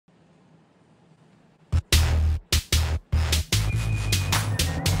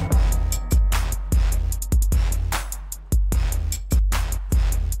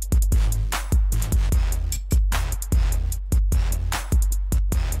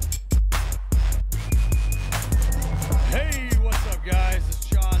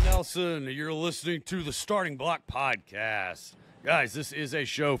Dawson. You're listening to the Starting Block Podcast. Guys, this is a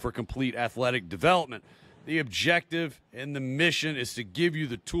show for complete athletic development. The objective and the mission is to give you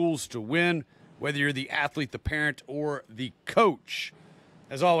the tools to win, whether you're the athlete, the parent, or the coach.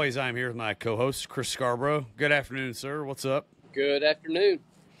 As always, I'm here with my co-host, Chris Scarborough. Good afternoon, sir. What's up? Good afternoon.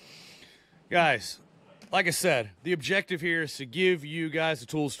 Guys, like I said, the objective here is to give you guys the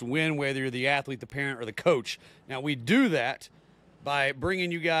tools to win, whether you're the athlete, the parent, or the coach. Now, we do that by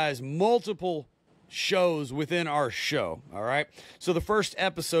bringing you guys multiple shows within our show, all right? So the first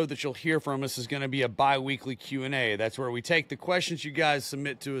episode that you'll hear from us is going to be a bi-weekly Q&A. That's where we take the questions you guys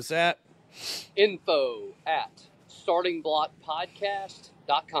submit to us at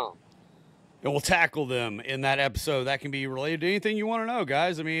info@startingblockpodcast.com. And we'll tackle them in that episode. That can be related to anything you want to know,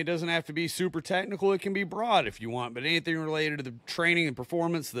 guys. I mean, it doesn't have to be super technical. It can be broad if you want, but anything related to the training and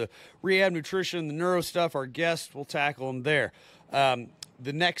performance, the rehab, nutrition, the neuro stuff, our guests, we'll tackle them there.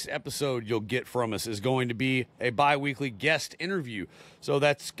 The next episode you'll get from us is going to be a bi-weekly guest interview. So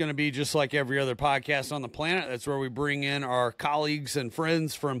that's going to be just like every other podcast on the planet. That's where we bring in our colleagues and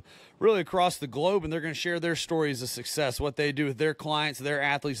friends from really across the globe, and they're going to share their stories of success, what they do with their clients, their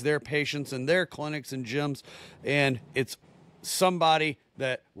athletes, their patients, and their clinics and gyms. And it's somebody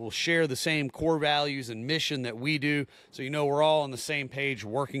that will share the same core values and mission that we do. So you know we're all on the same page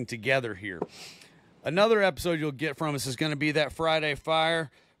working together here. Another episode you'll get from us is going to be that Friday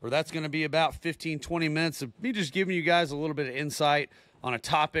Fire, or that's going to be about 15, 20 minutes of me just giving you guys a little bit of insight on a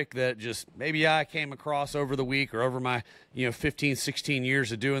topic that just maybe I came across over the week or over my 15, 16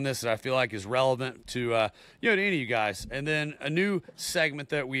 years of doing this that I feel like is relevant to to any of you guys. And then a new segment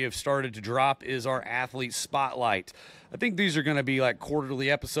that we have started to drop is our Athlete Spotlight. I think these are going to be like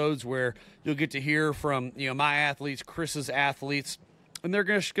quarterly episodes where you'll get to hear from my athletes, Chris's athletes, and they're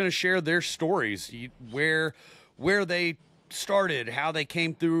just going to share their stories, where they started, how they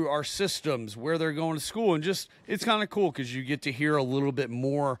came through our systems, where they're going to school. And just, it's kind of cool because you get to hear a little bit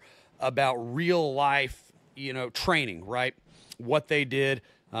more about real life, training, right? What they did,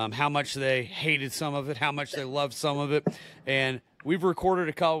 how much they hated some of it, how much they loved some of it. And we've recorded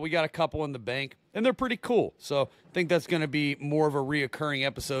a couple. We got a couple in the bank, and they're pretty cool. So I think that's going to be more of a reoccurring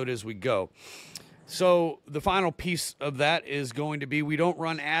episode as we go. So the final piece of that is going to be we don't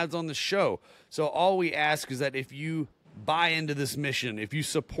run ads on the show. So all we ask is that if you buy into this mission, if you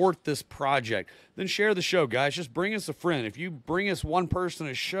support this project, then share the show, guys. Just bring us a friend. If you bring us one person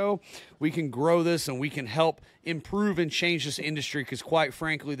a show, we can grow this and we can help improve and change this industry because, quite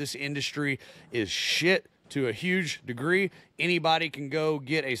frankly, this industry is shit to a huge degree. Anybody can go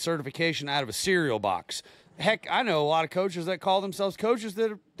get a certification out of a cereal box. Heck, I know a lot of coaches that call themselves coaches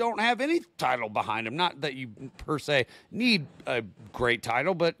that don't have any title behind them. Not that you per se need a great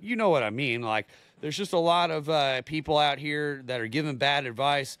title, but you know what I mean. Like, there's just a lot of people out here that are giving bad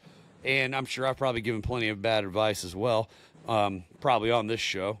advice, and I'm sure I've probably given plenty of bad advice as well, probably on this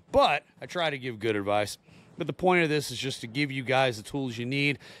show. But I try to give good advice. But the point of this is just to give you guys the tools you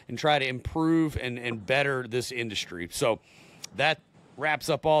need and try to improve and better this industry. So that wraps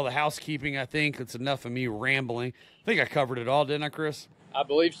up all the housekeeping, I think. It's enough of me rambling. I think I covered it all, didn't I, Chris? I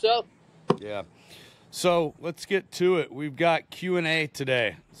believe so. Yeah. So let's get to it. We've got Q&A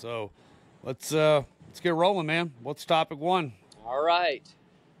today. So let's get rolling, man. What's topic one? All right.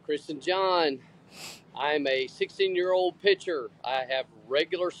 Chris and John, I'm a 16-year-old pitcher. I have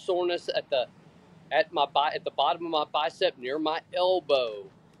regular soreness at the bottom of my bicep near my elbow.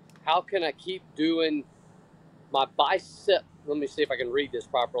 How can I keep doing my bicep? Let me see if I can read this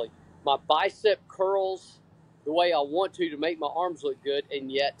properly. My bicep curls the way I want to make my arms look good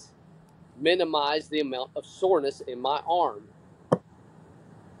and yet minimize the amount of soreness in my arm.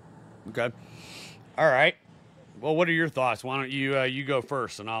 Okay. All right. Well, what are your thoughts? Why don't you go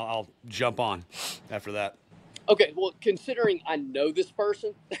first, and I'll jump on after that. Okay. Well, considering I know this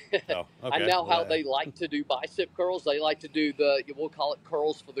person, Oh, okay. I know how they like to do bicep curls. They like to do we'll call it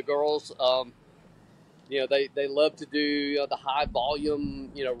curls for the girls. They love to do the high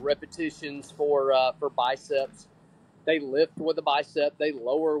volume, repetitions for biceps. They lift with the bicep, they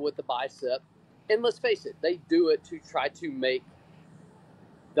lower with the bicep, and let's face it, they do it to try to make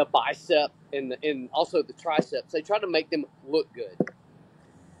the bicep and also the triceps. They try to make them look good.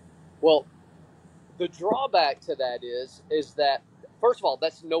 Well, the drawback to that is that first of all,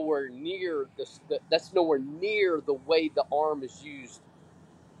 that's nowhere near the way the arm is used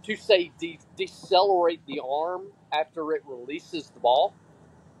to say decelerate the arm after it releases the ball.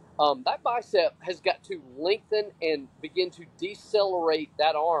 That bicep has got to lengthen and begin to decelerate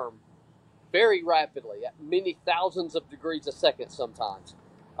that arm very rapidly, at many thousands of degrees a second sometimes.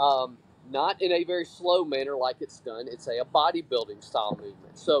 Not in a very slow manner like it's done. It's a bodybuilding style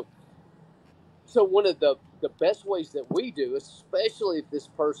movement. So So one of the best ways that we do, especially if this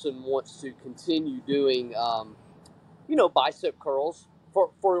person wants to continue doing, bicep curls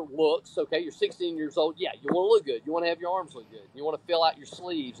for looks. Okay, you're 16 years old. Yeah, you want to look good. You want to have your arms look good. You want to fill out your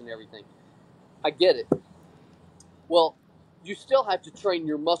sleeves and everything. I get it. Well, you still have to train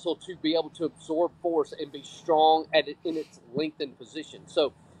your muscle to be able to absorb force and be strong in its lengthened position.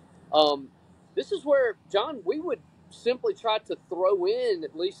 So, this is where, John, we would simply try to throw in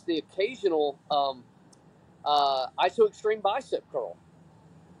at least the occasional iso extreme bicep curl.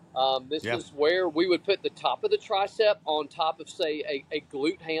 This is where we would put the top of the tricep on top of, say, a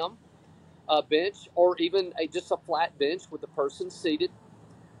glute ham bench, or even just a flat bench with the person seated.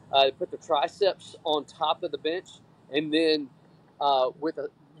 Put the triceps on top of the bench, and then with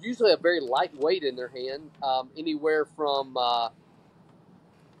usually a very light weight in their hand, anywhere from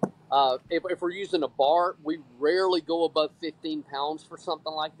if we're using a bar, we rarely go above 15 pounds for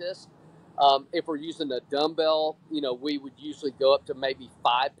something like this. If we're using a dumbbell, we would usually go up to maybe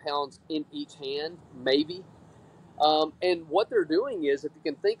 5 pounds in each hand, maybe. And what they're doing is, if you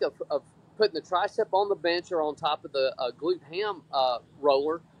can think of putting the tricep on the bench or on top of the glute ham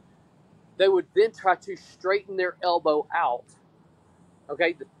roller, they would then try to straighten their elbow out.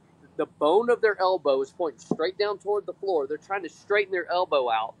 Okay, the bone of their elbow is pointing straight down toward the floor. They're trying to straighten their elbow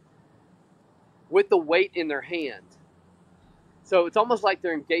out with the weight in their hand. So it's almost like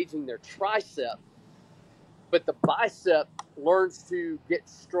they're engaging their tricep, but the bicep learns to get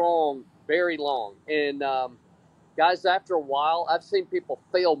strong very long. And guys, after a while, I've seen people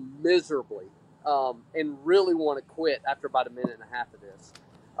fail miserably and really want to quit after about a minute and a half of this.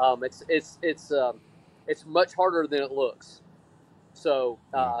 It's much harder than it looks. So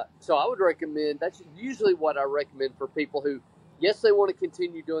so I would recommend, that's usually what I recommend for people who, yes, they want to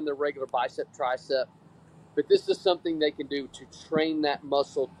continue doing their regular bicep, tricep, but this is something they can do to train that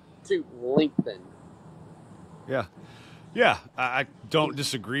muscle to lengthen. Yeah, I don't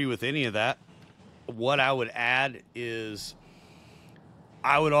disagree with any of that. What I would add is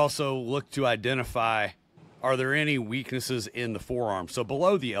I would also look to identify, are there any weaknesses in the forearm? So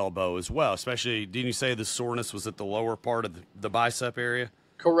below the elbow as well, especially, didn't you say the soreness was at the lower part of the bicep area?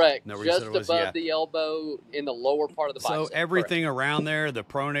 Correct. Just above the elbow in the lower part of the bicep. So everything around there, the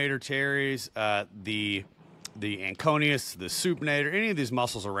pronator teres, the anconeus, the supinator, any of these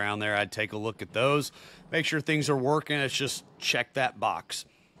muscles around there, I'd take a look at those, make sure things are working. It's just check that box.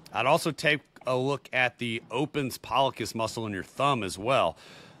 I'd also take a look at the opens pollicis muscle in your thumb as well.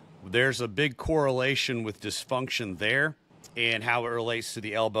 There's a big correlation with dysfunction there and how it relates to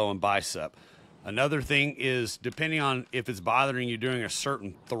the elbow and bicep. Another thing is, depending on if it's bothering you during a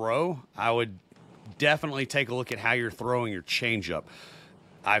certain throw, I would definitely take a look at how you're throwing your changeup.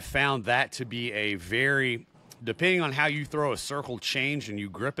 I've found that to be depending on how you throw a circle change and you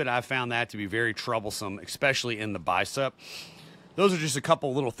grip it, I found that to be very troublesome, especially in the bicep. Those are just a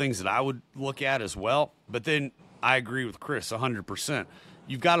couple little things that I would look at as well. But then I agree with Chris 100%.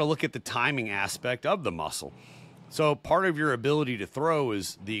 You've got to look at the timing aspect of the muscle. So part of your ability to throw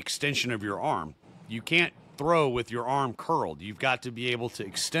is the extension of your arm. You can't throw with your arm curled. You've got to be able to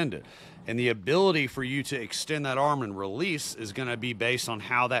extend it. And the ability for you to extend that arm and release is going to be based on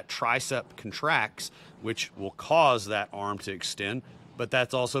how that tricep contracts, which will cause that arm to extend. But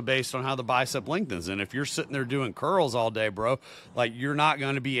that's also based on how the bicep lengthens. And if you're sitting there doing curls all day, bro, like, you're not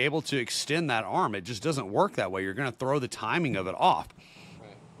going to be able to extend that arm. It just doesn't work that way. You're going to throw the timing of it off.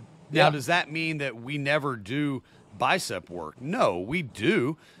 Right. Now, does that mean that we never do bicep work? No, we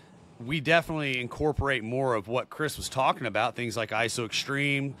do. We definitely incorporate more of what Chris was talking about, things like iso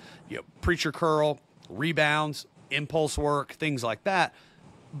extreme, preacher curl, rebounds, impulse work, things like that.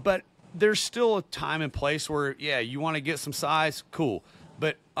 But there's still a time and place where, you want to get some size, cool.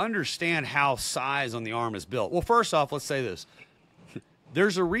 But understand how size on the arm is built. Well, first off, let's say this.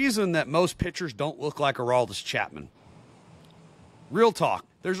 There's a reason that most pitchers don't look like Aroldis Chapman. Real talk.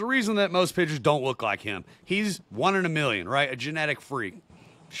 There's a reason that most pitchers don't look like him. He's 1 in a million, right? A genetic freak.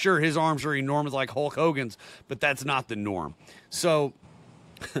 Sure, his arms are enormous like Hulk Hogan's, but that's not the norm. So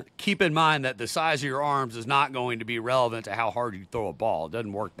keep in mind that the size of your arms is not going to be relevant to how hard you throw a ball. It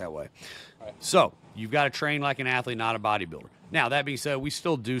doesn't work that way. Right. So you've got to train like an athlete, not a bodybuilder. Now, that being said, we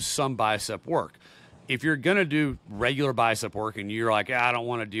still do some bicep work. If you're going to do regular bicep work and you're like, I don't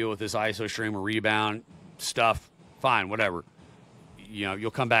want to deal with this iso stream or rebound stuff, fine, whatever.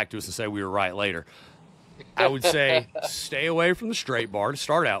 You'll come back to us and say we were right later. I would say stay away from the straight bar to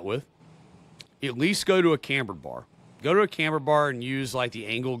start out with. At least go to a cambered bar. Go to a cambered bar and use like the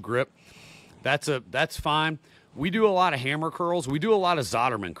angle grip. That's fine. We do a lot of hammer curls. We do a lot of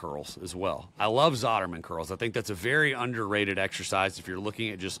Zoderman curls as well. I love Zoderman curls. I think that's a very underrated exercise if you're looking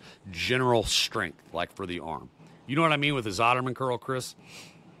at just general strength, like for the arm. You know what I mean with a Zoderman curl, Chris?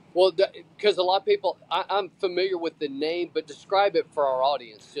 Well, because a lot of people, I'm familiar with the name, but describe it for our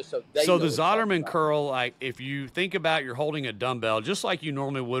audience just so they know. So the Zoderman curl, like if you think about you're holding a dumbbell, just like you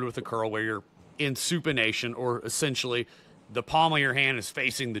normally would with a curl where you're in supination, or essentially the palm of your hand is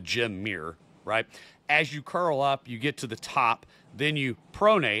facing the gym mirror, right? As you curl up, you get to the top, then you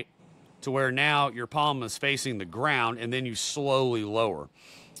pronate to where now your palm is facing the ground, and then you slowly lower.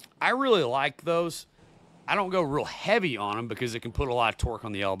 I really like those. I don't go real heavy on them because it can put a lot of torque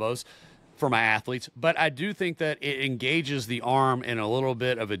on the elbows for my athletes, but I do think that it engages the arm in a little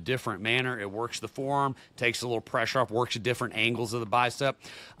bit of a different manner. It works the forearm, takes a little pressure off, works at different angles of the bicep.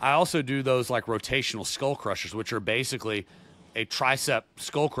 I also do those like rotational skull crushers, which are basically a tricep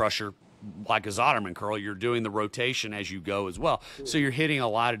skull crusher like a Zoderman curl. You're doing the rotation as you go as well. So you're hitting a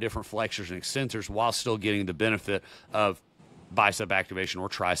lot of different flexors and extensors while still getting the benefit of bicep activation or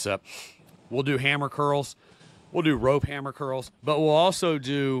tricep. We'll do hammer curls. We'll do rope hammer curls, but we'll also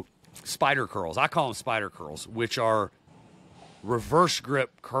do spider curls. I call them spider curls, which are reverse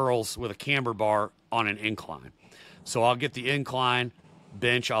grip curls with a camber bar on an incline. So I'll get the incline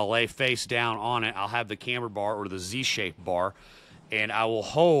bench, I'll lay face down on it, I'll have the camber bar or the Z-shaped bar, and I will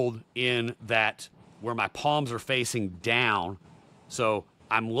hold in that where my palms are facing down, so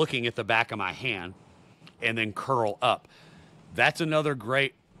I'm looking at the back of my hand, and then curl up. That's another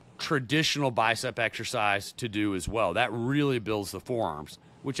great traditional bicep exercise to do as well. That really builds the forearms,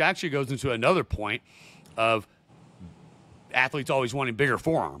 which actually goes into another point of athletes always wanting bigger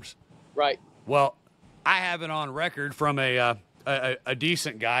forearms. Right. Well, I have it on record from a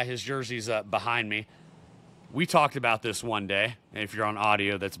decent guy. His jersey's behind me. We talked about this one day. And if you're on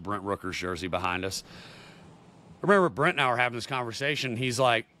audio, that's Brent Rooker's jersey behind us. I remember Brent and I were having this conversation. He's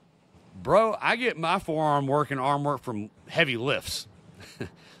like, bro, I get my forearm work and arm work from heavy lifts.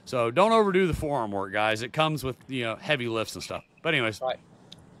 So don't overdo the forearm work, guys. It comes with, heavy lifts and stuff. But anyways, Right.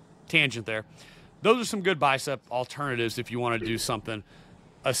 Tangent there. Those are some good bicep alternatives if you want to do something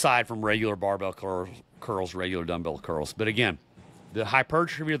aside from regular barbell curls, regular dumbbell curls. But again, the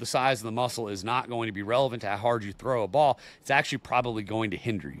hypertrophy of the size of the muscle is not going to be relevant to how hard you throw a ball. It's actually probably going to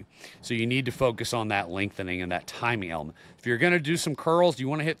hinder you. So you need to focus on that lengthening and that timing element. If you're going to do some curls, you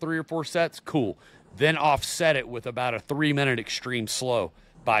want to hit 3 or 4 sets? Cool. Then offset it with about a 3-minute extreme slow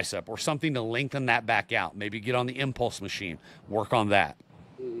bicep or something to lengthen that back out. Maybe get on the impulse machine, work on that.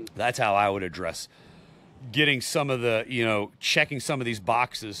 That's how I would address getting some of the, checking some of these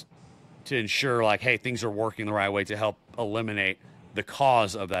boxes to ensure like, hey, things are working the right way to help eliminate the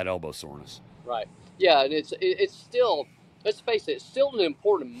cause of that elbow soreness. Right. Yeah, and it's still, let's face it, it's still an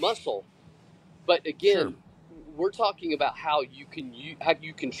important muscle. But again, Sure. We're talking about how you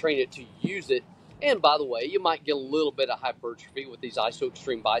can train it to use it. And by the way, you might get a little bit of hypertrophy with these iso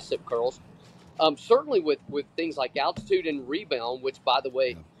extreme bicep curls. Certainly with things like altitude and rebound, which by the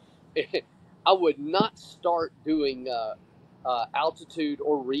way, I would not start doing altitude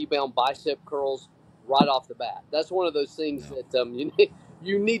or rebound bicep curls right off the bat. That's one of those things that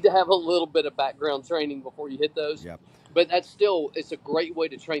you need to have a little bit of background training before you hit those. Yep. But it's a great way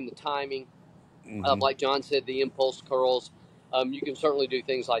to train the timing. Like John said, the impulse curls. You can certainly do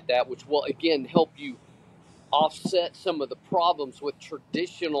things like that, which will, again, help you offset some of the problems with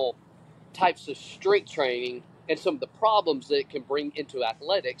traditional types of strength training and some of the problems that it can bring into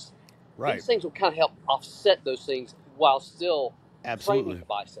athletics. Right. These things will kind of help offset those things while still Absolutely. training the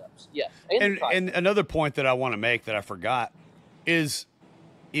biceps. Yes. And another point that I want to make that I forgot is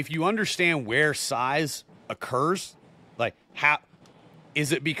if you understand where size occurs, like how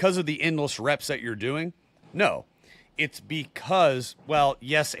is it because of the endless reps that you're doing? No. It's because, well,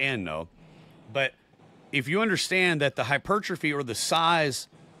 yes and no. But if you understand that the hypertrophy or the size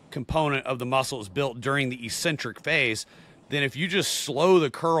component of the muscle is built during the eccentric phase, then if you just slow the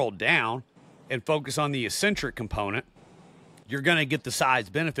curl down and focus on the eccentric component, you're going to get the size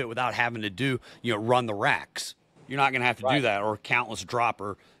benefit without having to do, run the racks. You're not going to have to do that or countless drop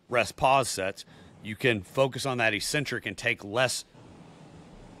or rest pause sets. You can focus on that eccentric and take less.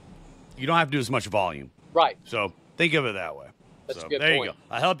 You don't have to do as much volume. Right. So think of it that way. That's a good there point. you go.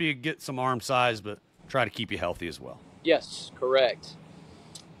 I help you get some arm size, but try to keep you healthy as well. Yes, correct.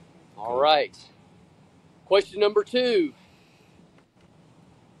 All right. Question number 2.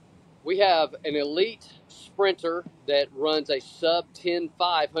 We have an elite sprinter that runs a sub 10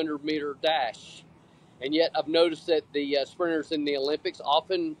 500-meter dash. And yet I've noticed that the sprinters in the Olympics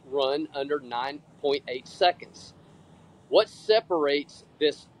often run under 9.8 seconds. What separates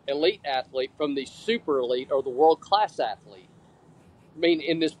this elite athlete from the super elite or the world class athlete. I mean,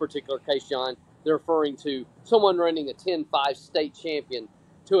 in this particular case, John, they're referring to someone running a 10.5 state champion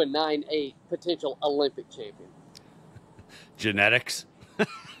to a 9.8 potential Olympic champion. Genetics.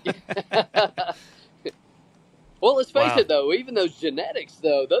 Well, let's face it, though, even those genetics,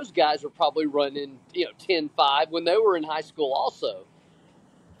 though, those guys were probably running, 10.5 when they were in high school also.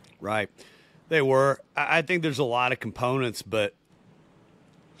 Right. They were. I think there's a lot of components, but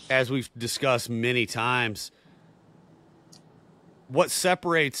as we've discussed many times, what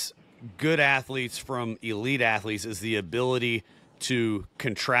separates good athletes from elite athletes is the ability to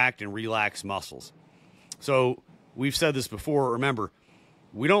contract and relax muscles. So we've said this before. Remember,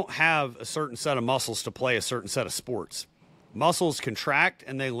 we don't have a certain set of muscles to play a certain set of sports. Muscles contract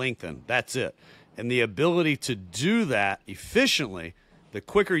and they lengthen. That's it. And the ability to do that efficiently, the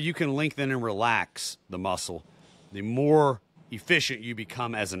quicker you can lengthen and relax the muscle, the more efficient you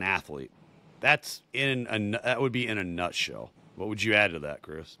become as an athlete. That would be in a nutshell. What would you add to that,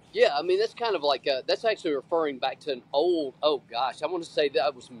 Chris? Yeah, I mean, that's kind of like, that's actually referring back to an old, I want to say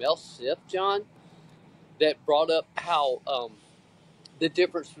that was Mel Siff, John, that brought up how the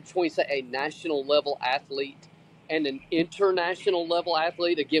difference between, say, a national level athlete and an international level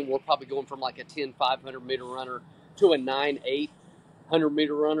athlete. Again, we're probably going from like a 10.500 meter runner to a 9.8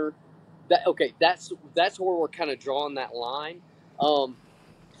 100-meter runner. That's where we're kind of drawing that line.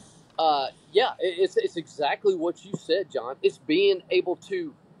 It's exactly what you said, John. It's being able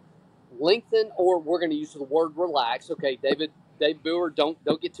to lengthen, or we're going to use the word relax. Okay, Dave Boer, don't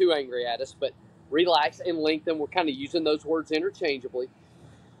get too angry at us, but relax and lengthen, we're kind of using those words interchangeably.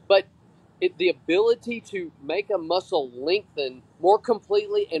 But the ability to make a muscle lengthen more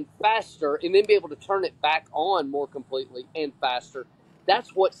completely and faster, and then be able to turn it back on more completely and faster,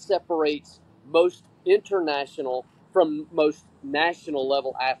 that's what separates most international from most national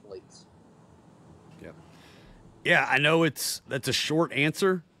level athletes. Yeah, I know that's a short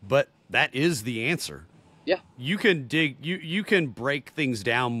answer, but that is the answer. Yeah. You can you can break things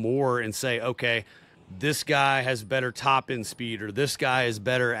down more and say, okay, this guy has better top end speed, or this guy is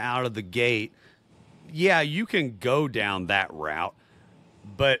better out of the gate. Yeah, you can go down that route,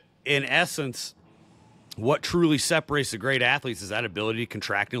 but in essence, what truly separates the great athletes is that ability to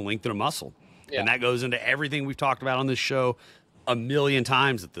contract and lengthen a muscle. Yeah. And that goes into everything we've talked about on this show a million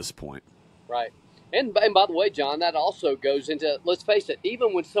times at this point. Right. And by the way, John, that also goes into, let's face it,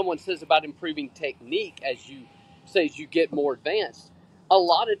 even when someone says about improving technique as you get more advanced, a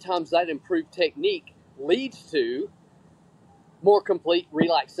lot of times that improved technique leads to more complete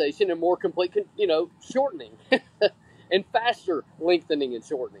relaxation and more complete, shortening and faster lengthening and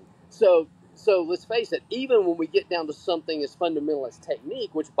shortening. So let's face it, even when we get down to something as fundamental as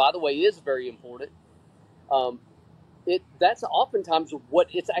technique, which, by the way, is very important, that's oftentimes what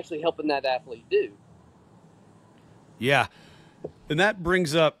it's actually helping that athlete do. Yeah, and that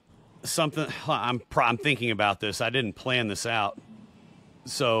brings up something. I'm thinking about this. I didn't plan this out,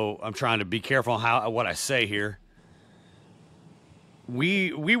 so I'm trying to be careful what I say here.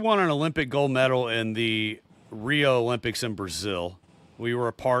 We won an Olympic gold medal in the Rio Olympics in Brazil. We were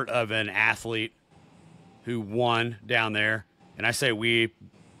a part of an athlete who won down there. And I say we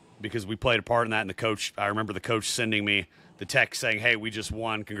because we played a part in that. And I remember the coach sending me the text saying, hey, we just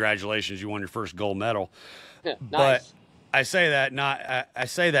won. Congratulations. You won your first gold medal. Nice. But I say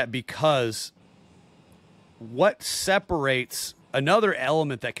that because what separates another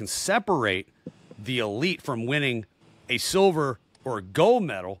element that can separate the elite from winning a silver or a gold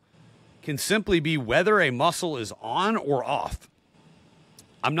medal can simply be whether a muscle is on or off.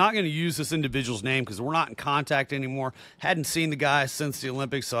 I'm not going to use this individual's name because we're not in contact anymore. Hadn't seen the guy since the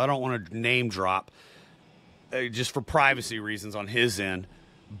Olympics, so I don't want to name drop just for privacy reasons on his end.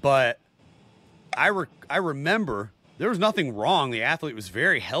 But I remember there was nothing wrong. The athlete was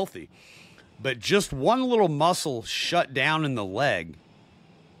very healthy. But just one little muscle shut down in the leg,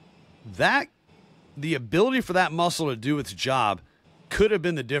 the ability for that muscle to do its job could have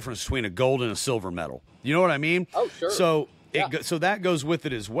been the difference between a gold and a silver medal. You know what I mean? Oh, sure. So that goes with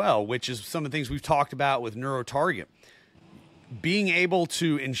it as well, which is some of the things we've talked about with NeuroTarget. Being able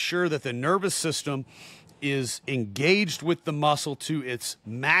to ensure that the nervous system is engaged with the muscle to its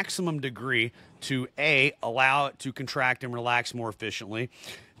maximum degree to A, allow it to contract and relax more efficiently,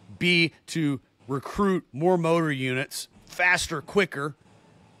 B, to recruit more motor units faster, quicker,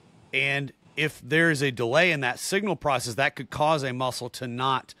 and if there is a delay in that signal process, that could cause a muscle to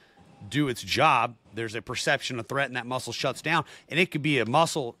not do its job. There's a perception of threat and that muscle shuts down, and it could be a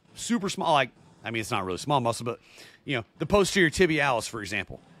muscle super small, it's not really small muscle, but the posterior tibialis, for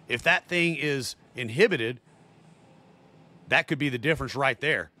example. If that thing is inhibited, that could be the difference right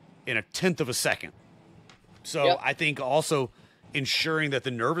there in a tenth of a second. So I think also ensuring that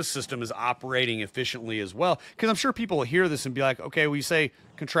the nervous system is operating efficiently as well. Because I'm sure people will hear this and be like, okay, well, you say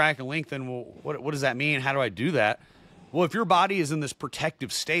contract and lengthen. Well, what does that mean? How do I do that? Well, if your body is in this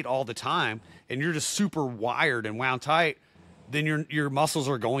protective state all the time and you're just super wired and wound tight, then your muscles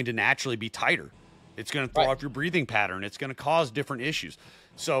are going to naturally be tighter. It's going to throw off your breathing pattern. It's going to cause different issues.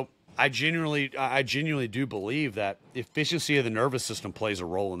 So I genuinely do believe that efficiency of the nervous system plays a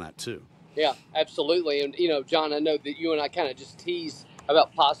role in that too. Yeah, absolutely. And, John, I know that you and I kind of just teased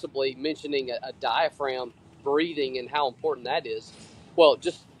about possibly mentioning a diaphragm breathing and how important that is. Well,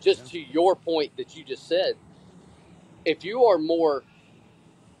 just to your point that you just said, if you are more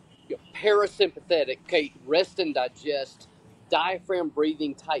parasympathetic, okay, rest and digest, diaphragm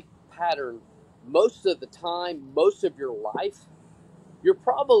breathing type pattern, most of the time, most of your life, you're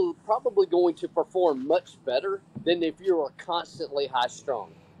probably going to perform much better than if you are constantly high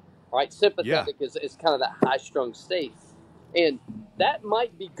strung. Right, sympathetic is kind of that high-strung state, and that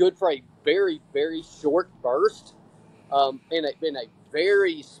might be good for a very, very short burst, in a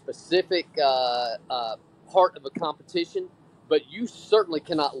very specific part of a competition. But you certainly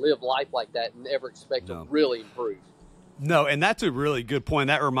cannot live life like that and ever expect to really improve. No, and that's a really good point.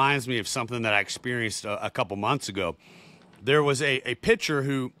 That reminds me of something that I experienced a couple months ago. There was a pitcher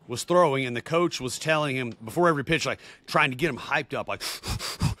who was throwing, and the coach was telling him before every pitch, like trying to get him hyped up, like,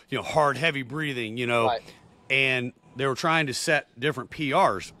 hard, heavy breathing, and they were trying to set different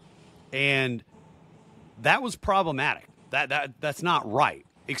PRs, and that was problematic. That's not right,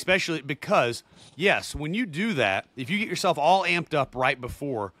 especially because, yes, when you do that, if you get yourself all amped up right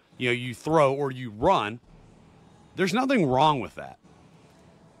before, you throw or you run, there's nothing wrong with that.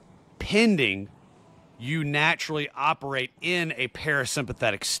 Pending you naturally operate in a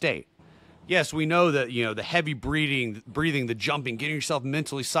parasympathetic state. Yes, we know that, the heavy breathing, the jumping, getting yourself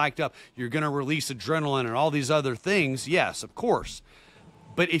mentally psyched up, you're going to release adrenaline and all these other things. Yes, of course.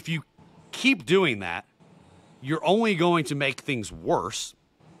 But if you keep doing that, you're only going to make things worse.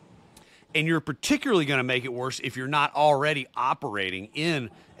 And you're particularly going to make it worse if you're not already operating in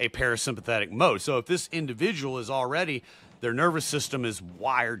a parasympathetic mode. So if this individual is already, their nervous system is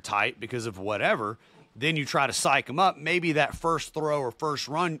wired tight because of whatever, then you try to psych them up. Maybe that first throw or first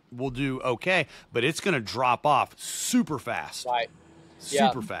run will do okay, but it's going to drop off super fast. Right.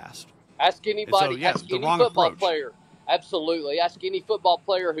 Super fast. Ask anybody, ask any football player. Absolutely. Ask any football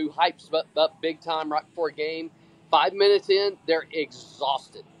player who hypes up big time right before a game. 5 minutes in, they're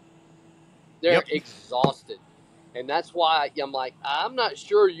exhausted. They're exhausted. And that's why I'm like, I'm not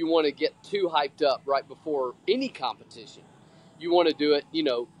sure you want to get too hyped up right before any competition. You want to do it,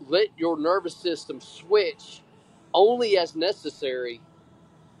 let your nervous system switch only as necessary,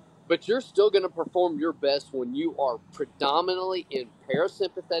 but you're still going to perform your best when you are predominantly in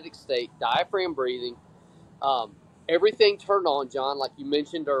parasympathetic state, diaphragm breathing, everything turned on, John, like you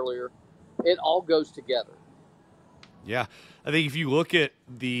mentioned earlier. It all goes together. Yeah. I think if you look at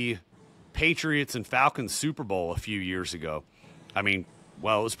the Patriots and Falcons Super Bowl a few years ago,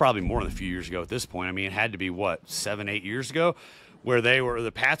 well, it was probably more than a few years ago at this point. It had to be, 7-8 years ago, where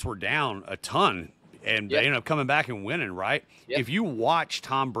the Pats were down a ton, and they ended up coming back and winning, right? Yep. If you watch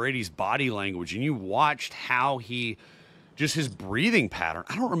Tom Brady's body language and you watched how just his breathing pattern,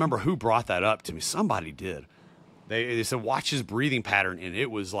 I don't remember who brought that up to me. Somebody did. They said, watch his breathing pattern, and it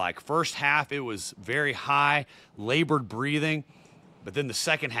was like first half, it was very high, labored breathing, but then the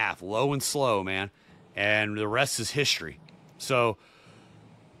second half, low and slow, man, and the rest is history. So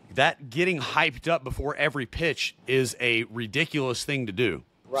that getting hyped up before every pitch is a ridiculous thing to do.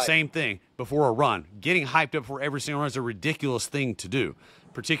 Right. Same thing before a run. Getting hyped up before every single run is a ridiculous thing to do,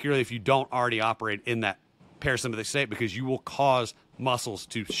 particularly if you don't already operate in that parasympathetic state, because you will cause muscles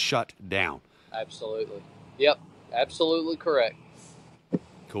to shut down. Absolutely. Yep. Absolutely correct.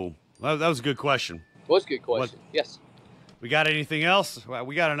 Cool. Well, that was a good question. It was a good question. Yes. We got anything else? Well,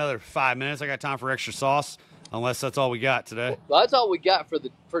 we got another 5 minutes. I got time for extra sauce. Unless that's all we got today. Well, that's all we got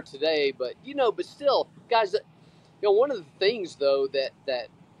for today. But but still, guys, one of the things though that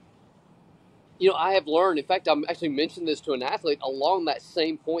I have learned. In fact, I'm actually mentioning this to an athlete along that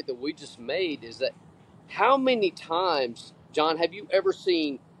same point that we just made. Is that how many times, John, have you ever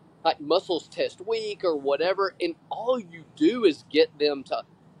seen like muscles test weak or whatever, and all you do is get them to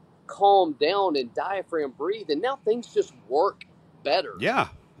calm down and diaphragm breathe, and now things just work better. Yeah.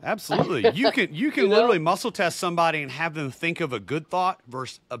 Absolutely. You can literally muscle test somebody and have them think of a good thought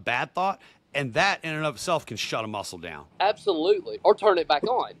versus a bad thought, and that in and of itself can shut a muscle down. Absolutely. Or turn it back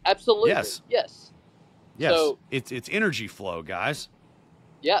on. Absolutely. Yes. Yes. So it's energy flow, guys.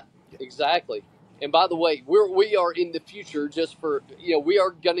 Yeah, exactly. And by the way, we are in the future just for, we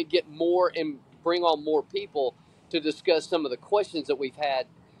are going to get more and bring on more people to discuss some of the questions that we've had,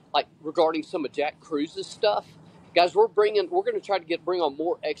 like regarding some of Jack Cruz's stuff. Guys, we're going to try to bring on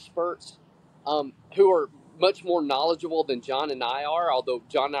more experts who are much more knowledgeable than John and I are, although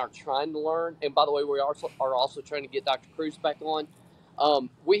John and I are trying to learn. And by the way, we are also trying to get Dr. Cruz back on.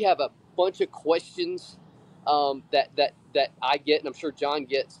 We have a bunch of questions that I get, and I'm sure John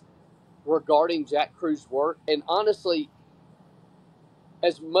gets, regarding Jack Cruz's work. And honestly,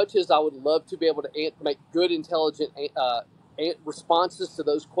 as much as I would love to be able to make good, intelligent responses to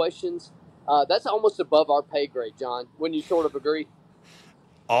those questions, that's almost above our pay grade, John. Wouldn't you sort of agree?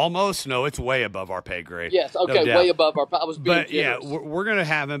 Almost. No, it's way above our pay grade. Yes, okay, no way above our. I was being but generous. Yeah, we're going to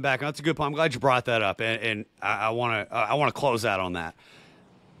have him back. That's a good point. I'm glad you brought that up, and I want to close out on that.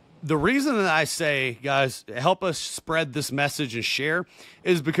 The reason that I say, guys, help us spread this message and share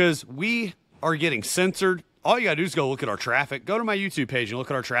is because we are getting censored. All you got to do is go look at our traffic. Go to my YouTube page and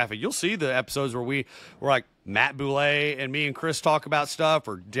look at our traffic. You'll see the episodes where we're like Matt Boulay and me and Chris talk about stuff,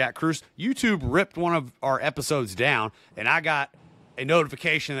 or Jack Cruz. YouTube ripped one of our episodes down, and I got a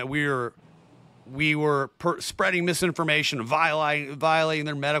notification that we were spreading misinformation and violating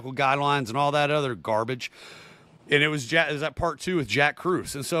their medical guidelines and all that other garbage. And it was that part 2 with Jack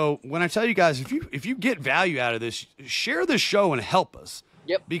Cruz. And so when I tell you guys, if you get value out of this, share this show and help us.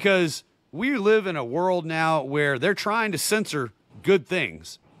 Yep. Because we live in a world now where they're trying to censor good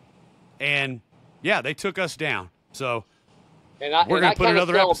things. And yeah, they took us down. So we're going to put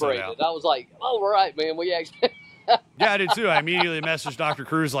another episode out. I was like, all right, man, we actually. Yeah, I did too. I immediately messaged Dr.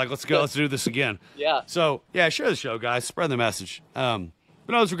 Cruz like, let's do this again. Yeah. So yeah, share the show, guys. Spread the message. But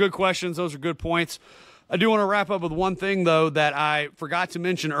those are good questions. Those are good points. I do want to wrap up with one thing, though, that I forgot to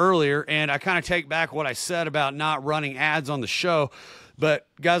mention earlier, and I kind of take back what I said about not running ads on the show. But,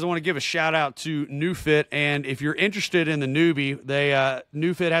 guys, I want to give a shout-out to NewFit, and if you're interested in the newbie,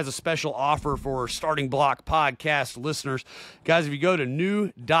 NewFit has a special offer for Starting Block podcast listeners. Guys, if you go to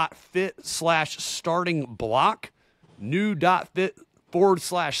new.fit/startingblock,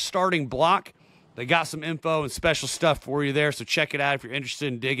 new.fit/startingblock, they got some info and special stuff for you there, so check it out if you're interested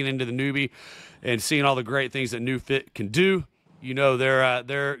in digging into the newbie and seeing all the great things that NewFit can do. You know,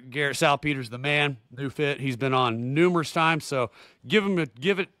 they're Garrett Salpeter's the man. NewFit, he's been on numerous times, so give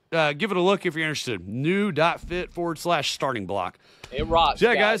it a look if you're interested. New.fit/startingblock. It rocks,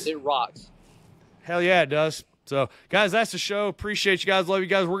 yeah, guys. It rocks. Hell yeah, it does. So, guys, that's the show. Appreciate you guys. Love you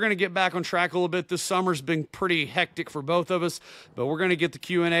guys. We're going to get back on track a little bit. This summer's been pretty hectic for both of us, but we're going to get the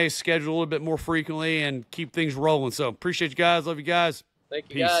Q&A scheduled a little bit more frequently and keep things rolling. So, appreciate you guys. Love you guys.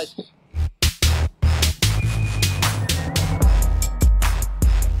 Thank you, guys.